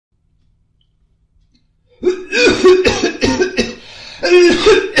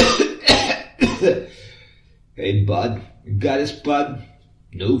Hey bud, you got a spud?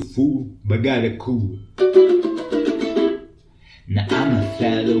 No fool, but got a cool. Now I'm a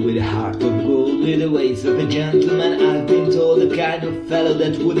fellow with a heart of gold, with the ways of a gentleman. I've been told the kind of fellow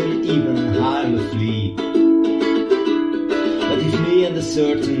that wouldn't even harm a flea. But it's me and a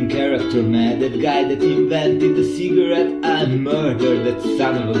certain character man, that guy that invented the cigarette. I murdered that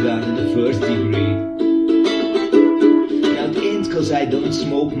son of a gun in the first degree. Now it ain't cause I don't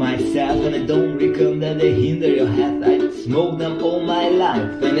smoke myself, and I don't reckon that they hinder your health. I smoked them all my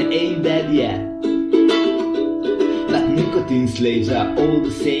life, and I ain't dead yet. But nicotine slaves are all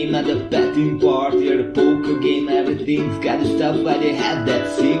the same, at the betting party or the poker game. Everything's gotta stop while they have that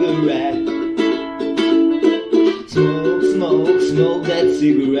cigarette. Smoke, smoke, smoke that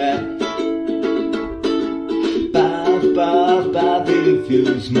cigarette. Puff, puff, puff it if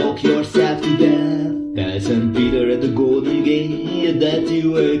you smoke yourself to death. Tell St. Peter at the Golden Gate that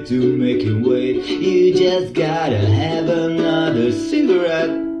you wait to make him wait. You just gotta have another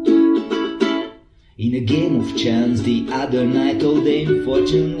cigarette. In a game of chance the other night, old Dame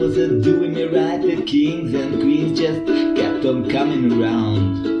Fortune was doing me right. The kings and queens just kept on coming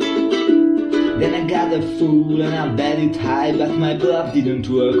around. Then I got a fool and I bet it high, but my bluff didn't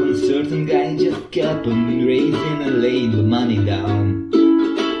work on a certain guy. He just kept on raising and laying the money down.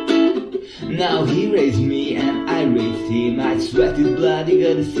 Now he raised me and I raised him. I sweated blood, he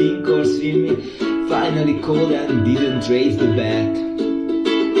got a sink or swim. He finally called and didn't raise the bet.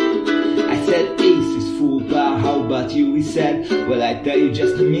 I said, ace is full power, how about you? He said, well, I tell you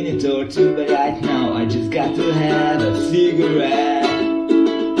just a minute or two, but right now I just got to have a cigarette.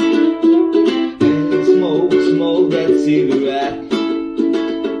 And smoke, smoke that cigarette.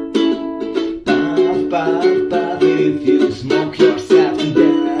 Puff, puff, puff it if you smoke yourself to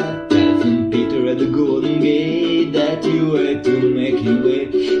death. Tell St. Peter at the Golden Gate that you wait to make him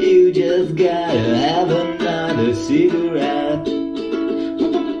wait. You just gotta have another cigarette.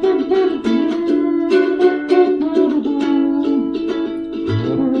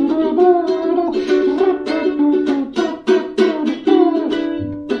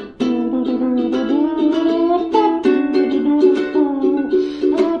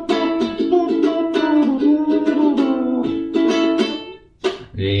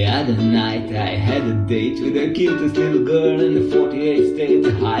 The other night I had a date with the cutest little girl in the 48th state,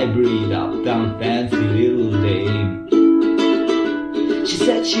 a hybrid, uptown, fancy little dame. She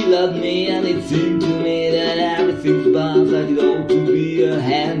said she loved me, and it seemed to me that everything's bound, like it ought to be a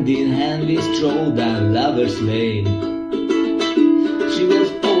hand-in-hand we stroll down Lover's Lane. She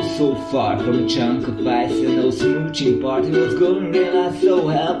was oh so far from a chunk of ice, and no smooching party was going real. So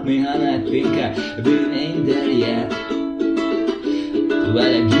help me, hon, I think I've been ain't there yet. Well,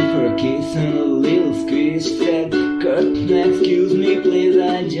 I give her a kiss and a little squeeze. She said, Kurt, excuse me please,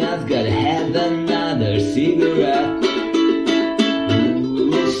 I just gotta have another cigarette.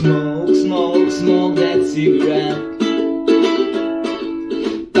 Ooh, smoke, smoke, smoke that cigarette.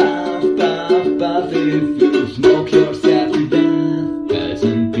 Puff, puff, puff it if you smoke yourself.